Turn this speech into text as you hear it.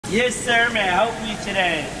Yes, sir. May I help you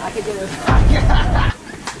today? I could get a.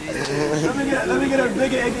 let me get a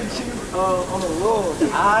bigger egg and cheese on the roll.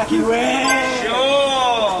 I can wait.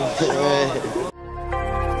 Sure.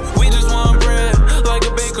 We just want bread like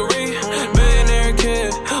a bakery. Billionaire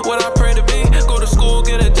kid, what I pray to be. Go to school,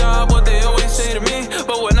 get a job, what they always say to me.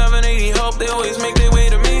 But whenever they need help, they always make their way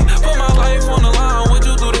to me. Put my life on the line, would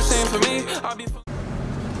you do the same for me? I'll be.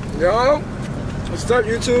 Yo, what's up,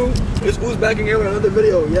 YouTube? It's Ooze back again with another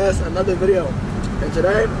video. Yes, another video. And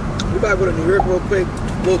today, we about to go to New York real quick.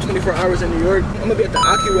 Little 24 hours in New York. I'm gonna be at the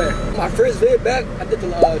Akiway. My first video back, I did the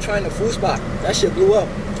trying the food spot. That shit blew up.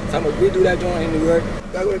 So I'm gonna redo that joint in New York.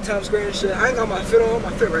 Gotta go to Times Square and shit. I ain't got my fit on. My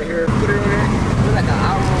fit right here. Put it in there. We're like an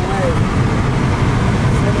hour away.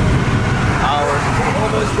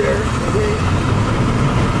 Almost there.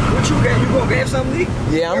 What you got? You gonna grab something, Lee?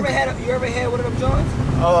 Yeah, you ever had one of them joints?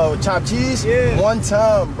 Oh, chopped cheese? Yeah. One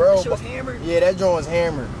time, bro. That shit was hammered? Yeah, that joint was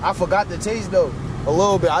hammered. I forgot the taste though. A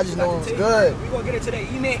little bit. I just know it was good. We gonna get it today.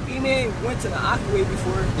 E-Man went to the Akiway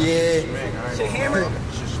before. Yeah. Shit hammered?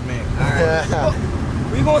 Alright.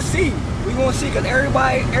 We gonna see. We gonna see, cause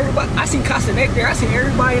everybody. I seen Castanet there. I seen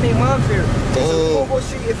everybody and their moms there. So we gonna go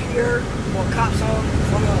see if he here. We gonna cop some.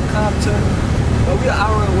 From the cop to. But we an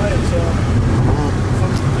hour away, so.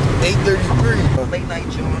 8:33. Late night,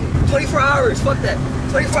 John. 24 hours. Fuck that.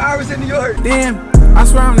 24 hours in New York. Damn, I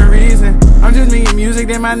swear I'm the reason. I'm just making music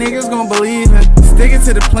that my niggas gon' believe in. Sticking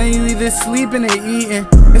to the plan, you either sleeping or eating.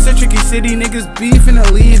 It's a tricky city, niggas beefing or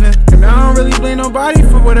leaving. And I don't really blame nobody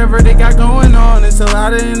for whatever they got going on. It's a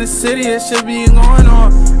lot of in the city, it should be going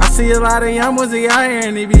on. I see a lot of young ones, they out here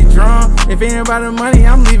and they be drunk. If it ain't about the money,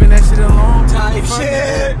 I'm leaving that shit alone. Type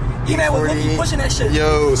shit. E-Man was looking pushing that shit.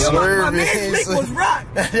 Yo, my man's lick was rock.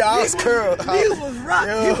 Yo, I was curled. He was rock.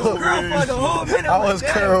 He was curled for like a whole minute. I was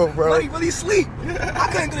curled, bro. He really sleep. I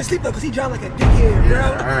couldn't go to sleep though, because he dropped like a dickhead, bro. I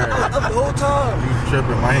was up the whole time. You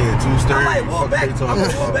tripping, my head too stirred. I might walk back. I'm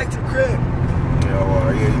gonna walk back to the crib. Yeah,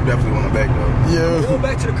 well, yeah, you definitely want to back though. Yeah. Go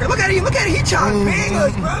back to the crib. Look at it. He trying to bang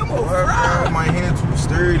us, bro. I'm gonna fry. My hand too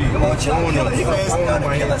sturdy. Come on, chill. He gonna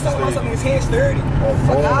kill us on something. His hand's sturdy.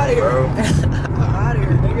 Fuck out of here, bro. Fuck out of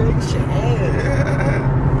here, nigga. This shit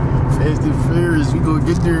ass. Fast and Furious, we gonna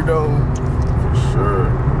get there though. For sure.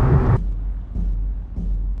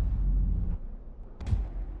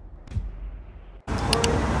 We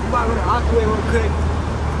about to go to Akiway real quick.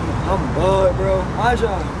 I'm bored, bro.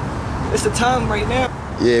 Aja. It's the time right now.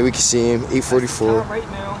 Yeah, we can see him. 8:44. It's the time right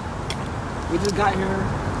now. We just got here.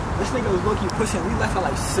 This nigga was low-key pushing. We left at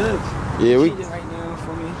like 6. Yeah, we changing right now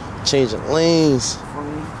for me. changing lanes. For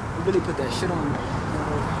me. We really put that shit on.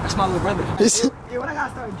 That's my little brother. Yeah, when I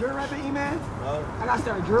gotta start drill rapping, E-Man. I gotta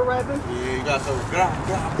start drill rapping. Yeah, you got some gra.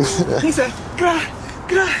 He said, gra.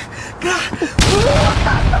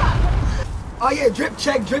 Oh yeah, drip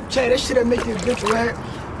check. That shit that make you drip rap.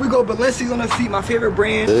 We go Balenci's on the feet, my favorite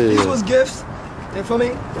brand. Yeah. These was gifts. You feel me?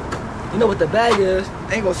 You know what the bag is.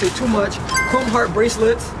 I ain't gonna say too much. Chrome heart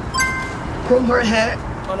bracelets. Chrome heart hat.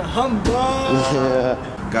 On a humbug. Yeah.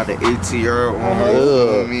 Got the ATR on her, you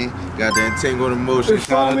feel me? Got the Entangled Emotion.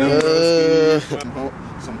 Some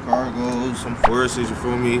cargos, some forces, you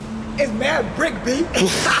feel me? It's mad brick, B.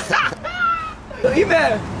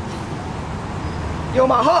 E-Man. Yo,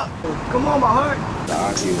 my heart. Come on, my heart. The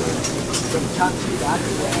Akiway. Some chopped cheese,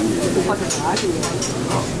 Akiway. What the fuck is the Akiway?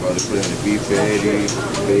 I'm about to put in the beef patty,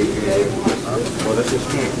 bacon. Well, that's just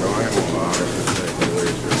me, bro. I ain't gonna lie. That's just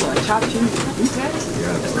Chopped cheese, beef patty?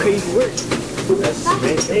 Yeah. That's crazy work.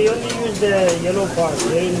 They only use the yellow part.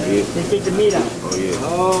 They take the meat out. Oh, yeah.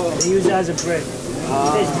 Oh. They use it as a bread. It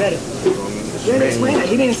tastes better. He didn't explain that.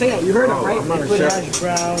 He didn't say that. You heard him, right? They put hash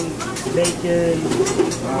brown, bacon,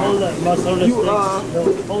 whole lot, mozzarella sticks,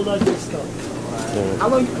 the whole lot of stuff. How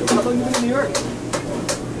long you been in New York?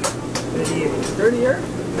 30 years. 30 years?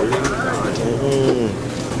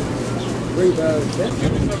 Great,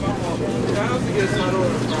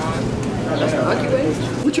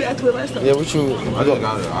 Akiway? What you Akiway last time? Yeah, what you? I just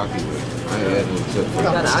got an Akiway. I ain't had no chips. You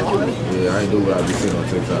got an Akiway? Yeah, I ain't do what I be seeing on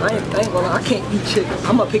TikTok. I ain't gonna lie, I can't eat chips.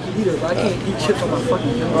 I'm a picky eater, but I can't eat chips on my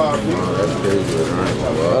fucking job. That's crazy. I ain't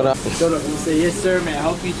gonna lie. Shut up and say, yes sir, may I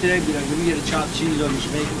help you today? Be like, let me get a chopped cheese on the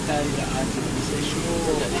Jamaican patty that I can say sure.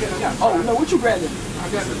 Oh, no, what you grabbing? I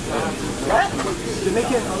got the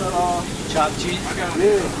Jamaican on the chopped cheese?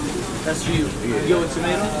 Yeah. That's for you. You with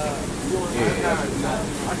tomato?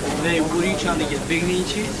 Hey, what are you trying to get? Big meat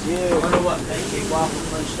cheese? Yeah. I know what? Pancake, waffle,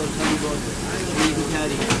 French toast, honey roll, Jamaican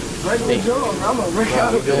patty. Regular Joe, I'm a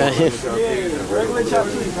regular. Yeah, regular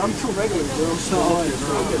chopped cheese. I'm too regular, bro. So,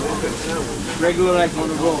 regular like on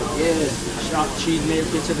the roll. Yeah. chopped cheese made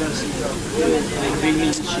with the best. Like big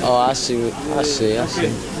meat and shit. Oh, I see. I see.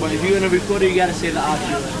 Okay. But if you're gonna record it, you gotta say the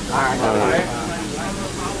option. Alright.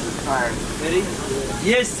 Ready?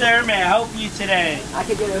 Yes, sir. May I help you today? I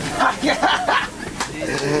could get a.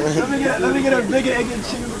 let me get a bigger egg and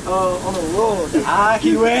cheese on the roll.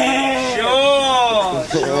 Aki way. Sure.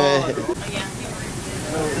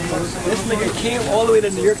 This nigga came all the way to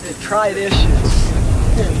New York to try this shit.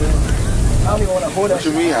 I don't even want to hold that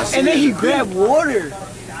shit. And then he grabbed water.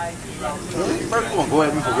 Go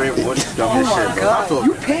ahead and grab water. Oh my god.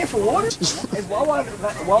 You paying for water? Is Wawa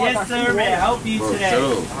Yes, sir. May I help you today?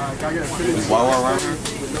 Is Wawa right here?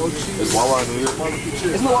 Is Wawa in New York?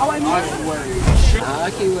 There's no Wawa in New York?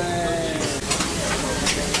 Aki way.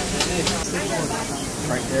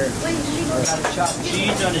 Right there. Gotta chop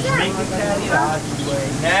cheese on the Jamaican patty the Aki way.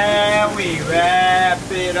 Now we wrap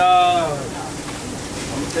it up.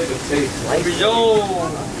 Take a taste.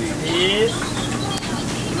 Result is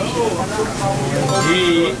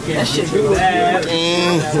That shit do look good.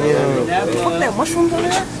 Fuck that mushrooms on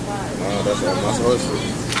there? No, that's all my sauce.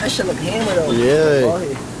 That shit look hammer though. Yeah.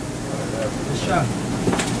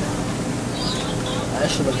 That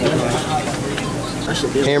shit look hammer. That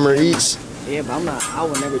shit good. Hammer eats. Yeah, but I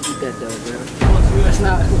would never eat that though, bro. That's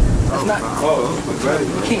not. You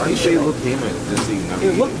can't eat shit. Look hammer. Just eat nothing.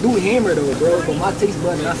 It look do hammer though, bro. But my taste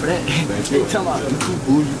bud not for that. They tell me You too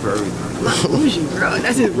bougie for everything. I'm bougie, bro.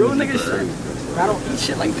 That's his real nigga shit. I don't eat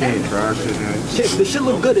shit like Can't that. try shit, man. Shit, the shit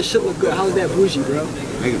look good. The shit look good. How's that bougie, bro?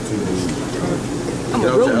 Nigga too bougie, bro. I'm a Get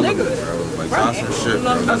out real your nigga. element, bro. Like, try some shit,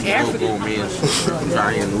 bro. I'm That's African. no man shit.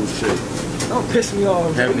 Trying new shit. Don't piss me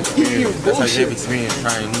off. Having You experience. That's how you have bullshit. experience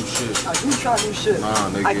trying new shit. I do try new shit. Nah,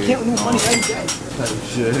 nigga. I can't do money every day.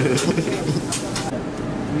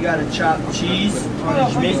 we got a chopped cheese on the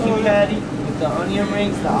Jamaican patty with the onion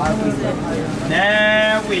rings, the Aki way.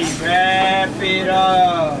 Now we wrap it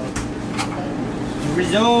up. The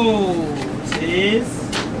result is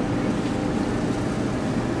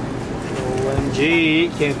OMG,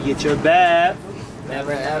 can't get your bath.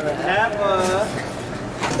 Never, ever, ever.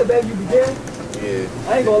 The baby you begin? Yeah.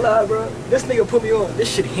 I ain't gonna lie, bro. This nigga put me on. This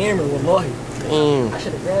shit hammer, wallahi. I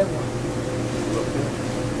should have grabbed one.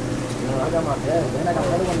 No, I got my bag. Then I got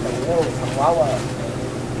another one in the wall from Wawa.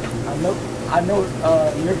 I know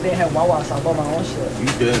New York didn't have Wawa, so I bought my own shit. You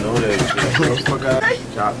didn't know that shit, bro. Fuck out.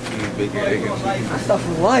 Chopped cheese, bacon, egg, and cheese. That stuff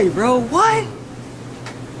is light, bro. What?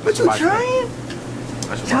 What you my trying?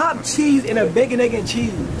 That's Chopped cheese and a bacon, egg, and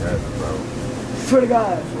cheese. Yes, bro. Swear to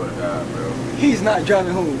God. Swear to God, bro. He's not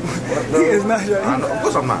driving home. He is not driving I know. home. Of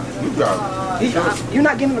course I'm not. You got it. You're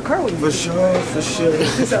not getting in the car with me. For sure, for sure.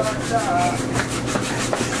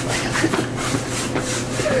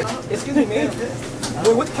 Excuse me, man.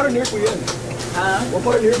 Boy, what part of New York we in? What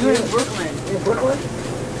part of New York we in? Brooklyn. In Brooklyn?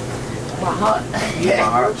 My heart. My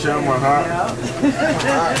heart, chill, my heart. Oh,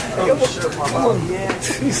 shit, my heart.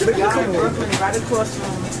 Y'all in Brooklyn, right across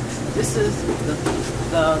from. This is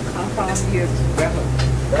the compound here to Grandma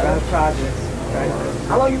Projects. Right?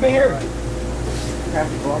 How long you been here?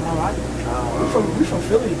 All my life. We from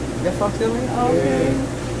Philly. You're from Philly? Oh, okay.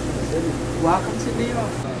 Welcome to New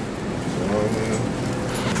York.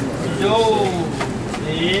 Yo,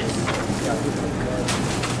 this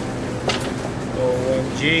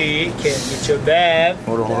OMG, can't get your bath.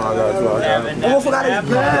 Hold on, I got it. Oh, I forgot his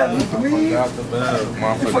bag. Forgot the bag.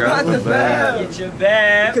 Mom Forgot the bag. Get your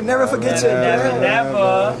bath. You can never forget your Never, bag.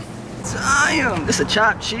 never. Damn, this a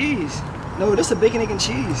chopped cheese. No, this a bacon, egg, and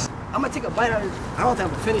cheese. I'm gonna take a bite out of it. I don't think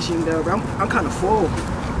I'm finishing though, but I'm kind of full.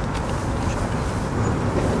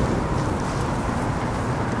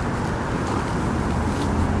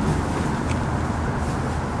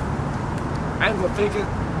 I ain't gonna fake it.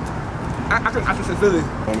 I can say Philly.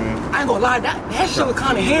 I ain't gonna lie, that shit was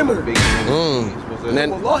kind of hammered.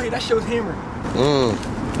 Wallahi, that shit was hammered.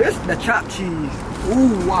 This the chopped cheese.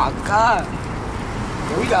 Ooh, my God.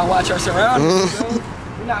 Bro, we gotta watch our surroundings, bro.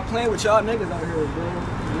 We're not playing with y'all niggas out here, bro.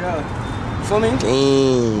 Yeah. Feel me?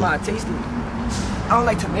 My tasty. I don't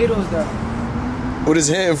like tomatoes though. What is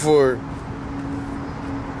hitting for?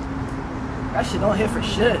 That shit don't hit for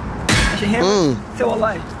shit. That shit hammered. Tell a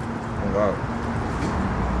lie.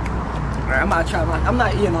 Alright, I'm not trying. I'm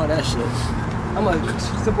not eating all that shit. I'm a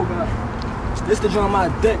simple guy. This the joint on my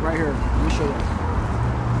dick right here. Let me show you.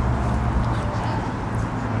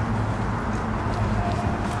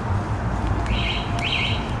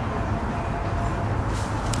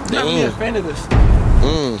 I'm not really a fan of this.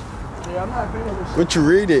 Yeah, I'm not a fan of this. What you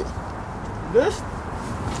read it? This?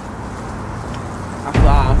 A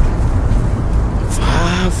 5.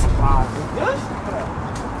 5.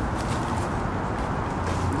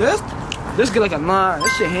 5. This? This get like a 9.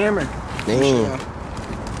 This shit hammer. Damn.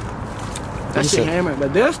 That shit hammer.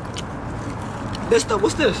 But this stuff,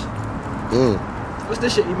 what's this? What's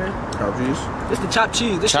this shit, man? Chopped cheese. This the chopped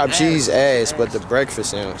cheese. This Chopped shit cheese ass, but the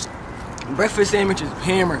breakfast sandwich. Breakfast sandwich is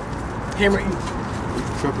hammer. Hammer.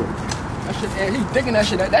 Triple. That shit ass. He digging that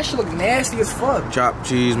shit. That shit look nasty as fuck. Chopped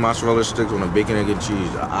cheese, mozzarella sticks on a bacon, egg, and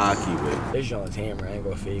cheese. I keep it. This joint's hammer. I ain't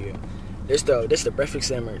gonna figure. This the breakfast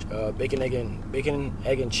sandwich. Bacon,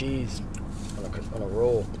 egg, and cheese on a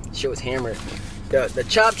roll. Shit was hammered. The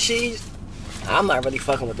chopped cheese. I'm not really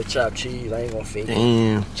fucking with the chopped cheese. I ain't gonna fake it.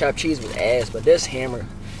 Damn. Chopped cheese was ass, but this hammer.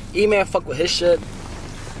 E-Man fuck with his shit.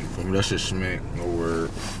 That shit smack. No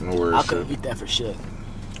word. No word. I couldn't eat that for shit.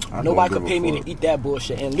 Nobody could pay me to eat that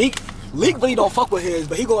bullshit. And Leak really don't fuck with his,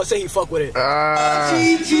 but he gonna say he fuck with it.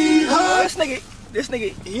 This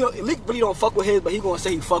nigga, Leak really don't fuck with his, but he gonna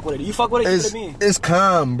say he fuck with it. You fuck with it? You what I mean? It's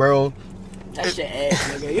calm, bro. That shit ass,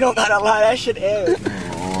 nigga. You don't gotta lie. That shit ass.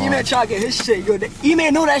 E-Man trying to get his shit good.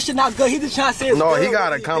 E-Man know that shit not good. He just trying to say it's No, good. he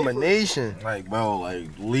got a combination. Like, bro, like,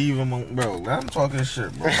 leave him alone. Bro, I'm talking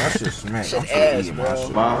shit, bro. That shit smack. Shit I'm finna ass, eat bro. my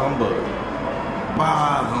shit. Bah humbug.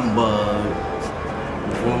 Bah humbug.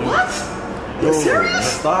 What? You serious?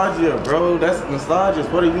 Nostalgia, bro. That's nostalgia. It's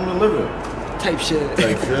part of human living. Type shit.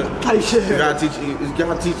 Type shit. Type shit. You gotta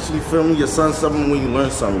teach, you feel me, your son something when you learn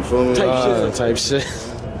something, you feel me? Type shit.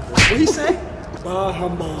 What he say? Bah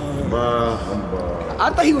humbug. Bah humbug. I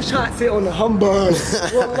thought he was trying to say on the humbug.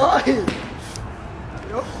 Wallahi.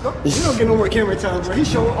 You don't get no more camera time, bro. He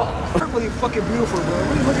showing perfectly fucking beautiful, bro.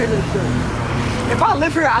 Look at this shit. If I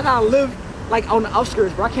live here, I gotta live like on the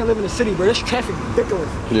outskirts, bro. I can't live in the city, bro. This traffic ridiculous.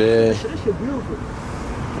 Yeah. This shit beautiful.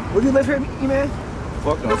 Would you live here, E-Man?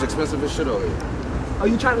 Fuck no, it's expensive as shit out here. Are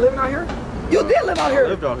you trying to live out here? You did live out here. I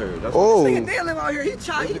lived out here. That's Oh. Nigga did live out here. He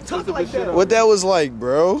talk like that. What that was like,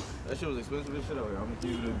 bro? That shit was expensive as shit out here. I'm gonna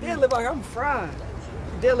keep it. Did live out here. I'm fried.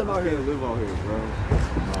 Did live out here. Can't live out here, bro.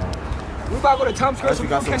 We about to go to Times Square, so we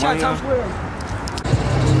got can some catch out money, Times Square.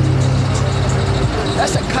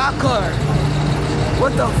 That's a cop car.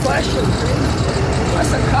 What the flash is, man?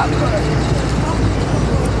 That's a cop car.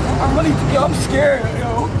 I'm really, I'm scared,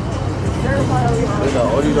 yo. They got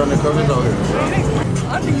all these undercovers out here, bro.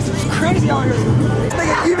 I think he's crazy out here.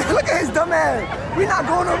 Nigga, even look at his dumb ass. We not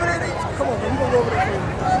going over there. Come on, man, we gonna go over there.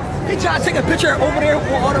 He trying to take a picture over there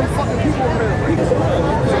with all them fucking people over there. There's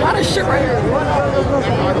a lot of shit right here.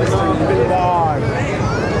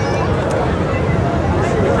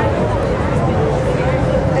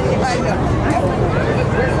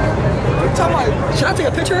 You talking about, should I take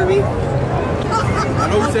a picture of me? I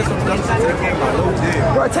know you said some dumb shit to the camera. I know you did.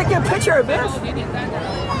 Bro, take your picture, bitch.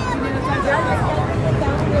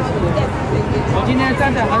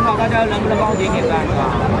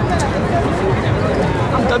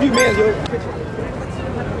 I'm W man, yo.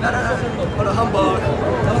 No. On a humbug.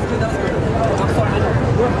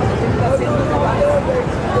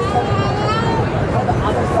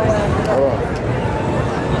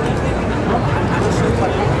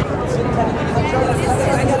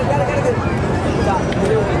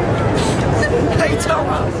 How you talking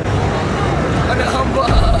about? On the humbug.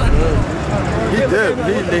 He did.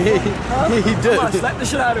 He did. Come on, slap the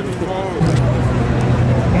shit out of me.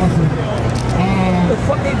 What the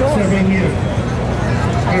fuck they doing? So right here.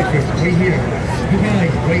 Perfect. Right here. You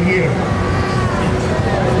guys, right here.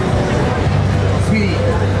 Sweetie,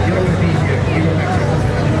 you don't want to be here. You don't have to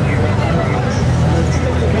be here.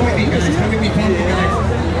 Come with me, guys. Come with me. Come with me, guys.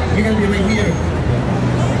 You're going to be right here.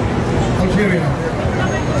 Algeria.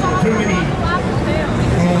 Germany.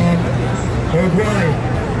 Uruguay.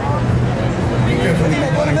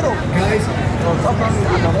 Guys,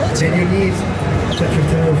 bend your knees, touch your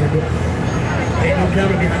toes. Ain't no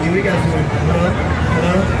camera behind you. We got you.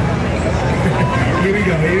 Hello? Here we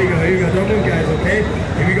go. Don't move, guys, okay?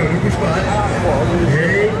 Here we go. Look your spot.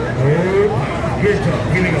 Hey, good talk.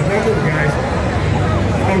 Here we go. Don't move, guys.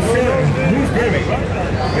 Oh, Sarah, who's Debbie?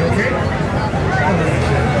 You okay?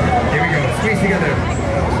 Here we go. Squeeze together.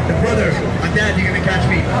 The brother, my dad, you're gonna catch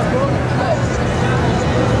me.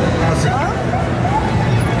 Awesome.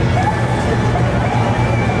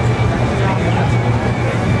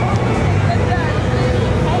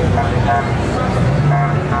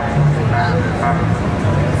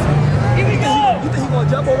 You think he gonna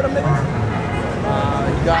jump over them niggas?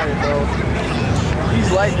 You got it, bro.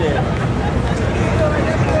 He's like that.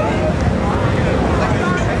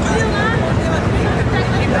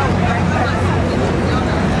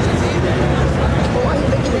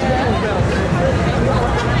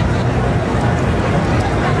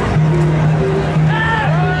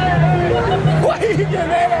 Why you get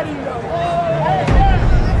mad at him though?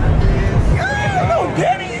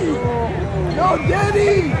 No,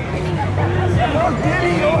 Denny!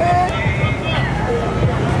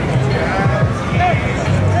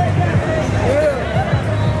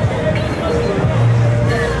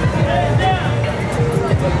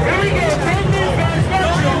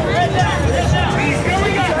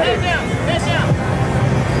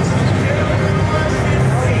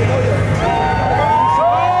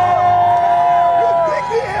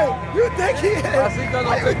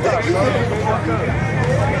 You a dickhead.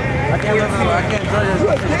 I can't judge You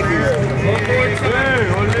a dickhead.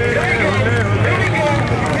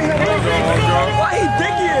 Why he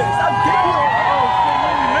dickhead? Stop dickhead.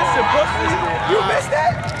 You missed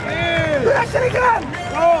that? Do that shit again.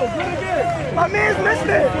 Oh, do it again. My man's missed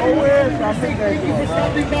it. Oh, yeah.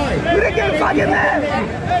 Do it again, fucking man.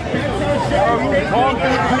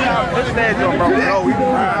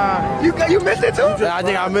 You missed it too? I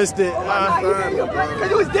think I missed it. Because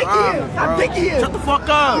you was dickhead. Stop dickhead. Shut the fuck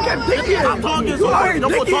up. You kept dickhead. Stop talking so much.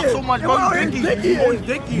 Don't talk so much, bro. You dickhead. You always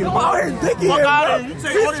dickhead. You always dickhead. Fuck out of here. You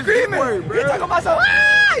say all this screaming. word, bro. You talking about some,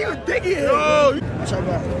 you dickhead. No.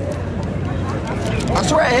 I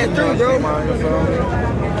swear I had 3, bro.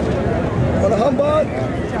 On the humbug,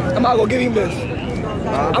 I'm gonna go give him this.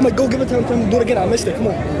 I'm gonna go give it to him. Do it again. I missed it. Come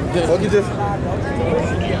on. Fuck you this.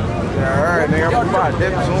 Yeah, alright, nigga. I'm about to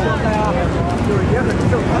dip soon.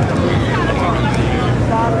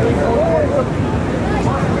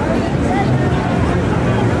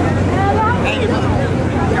 Thank you, brother.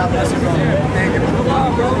 God bless you, bro. Thank you, bro.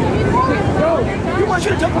 Bro, you want you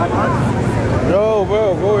to jump on? No,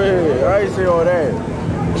 bro, go ahead. I ain't say all that.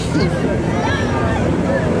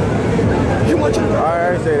 He wants you to jump.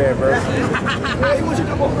 I ain't say that, bro. Yeah, he wants you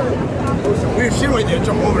to jump over there. She went there,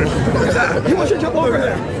 jump over there. He wants you to jump over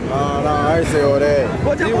there. No, I ain't say all that.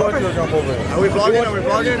 What, jump He over wants you to jump over there. Are we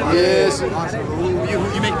vlogging? Yes. Awesome.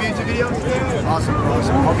 You make YouTube videos? Awesome, bro.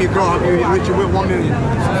 Awesome. Hope you grow. Hope you reach your 1 million.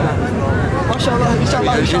 Mashallah,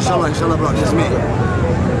 inshallah, inshallah. Inshallah, bro. That's me.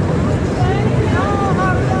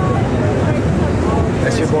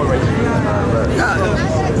 That's your boy right there.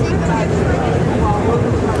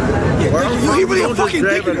 He really a fucking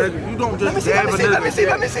dickhead. You don't just Let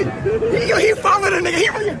me see. He followed a nigga. He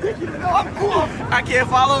really a dickhead. No, I'm cool. I can't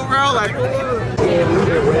follow, bro. Like,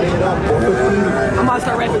 I'm about to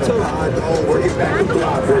start rapping too.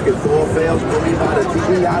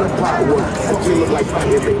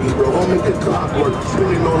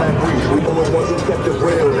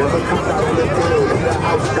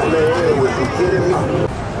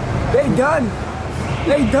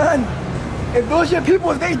 They done. If those your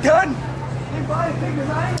people, they done. They buying big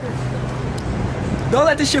designers. Don't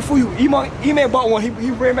let this shit fool you. E-Man bought one.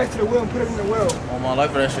 He ran back to the wheel and put it in the wheel. all my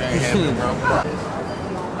life, that shit ain't happening, bro.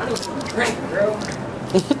 I need some drink, bro.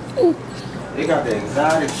 They got the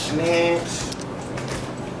exotic snacks.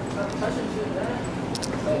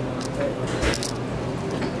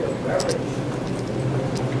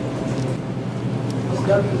 This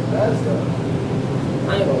gotta be the best though.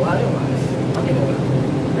 I ain't gonna lie, I'm in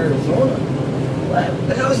Arizona. What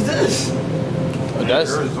the hell is this?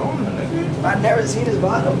 That's Arizona, nigga. I've never seen this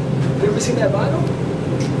bottom. You ever seen that bottom?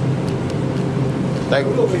 like,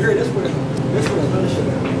 Look over here, this one is another shit.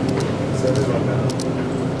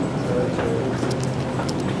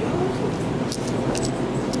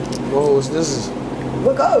 whoa, this is.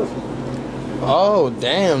 Look up. Oh,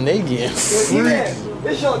 damn, they get free.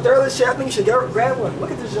 This joint thoroughly shopping, you should grab one.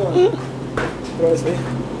 Look at this joint. Trust me.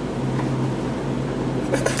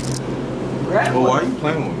 Grab Well, one. why you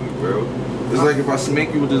playing with me, bro? It's like if I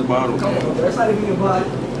smack you with this bottle. Come on, that's not even a body.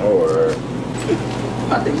 Oh,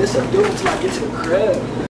 I think this will do it until I get to the crib.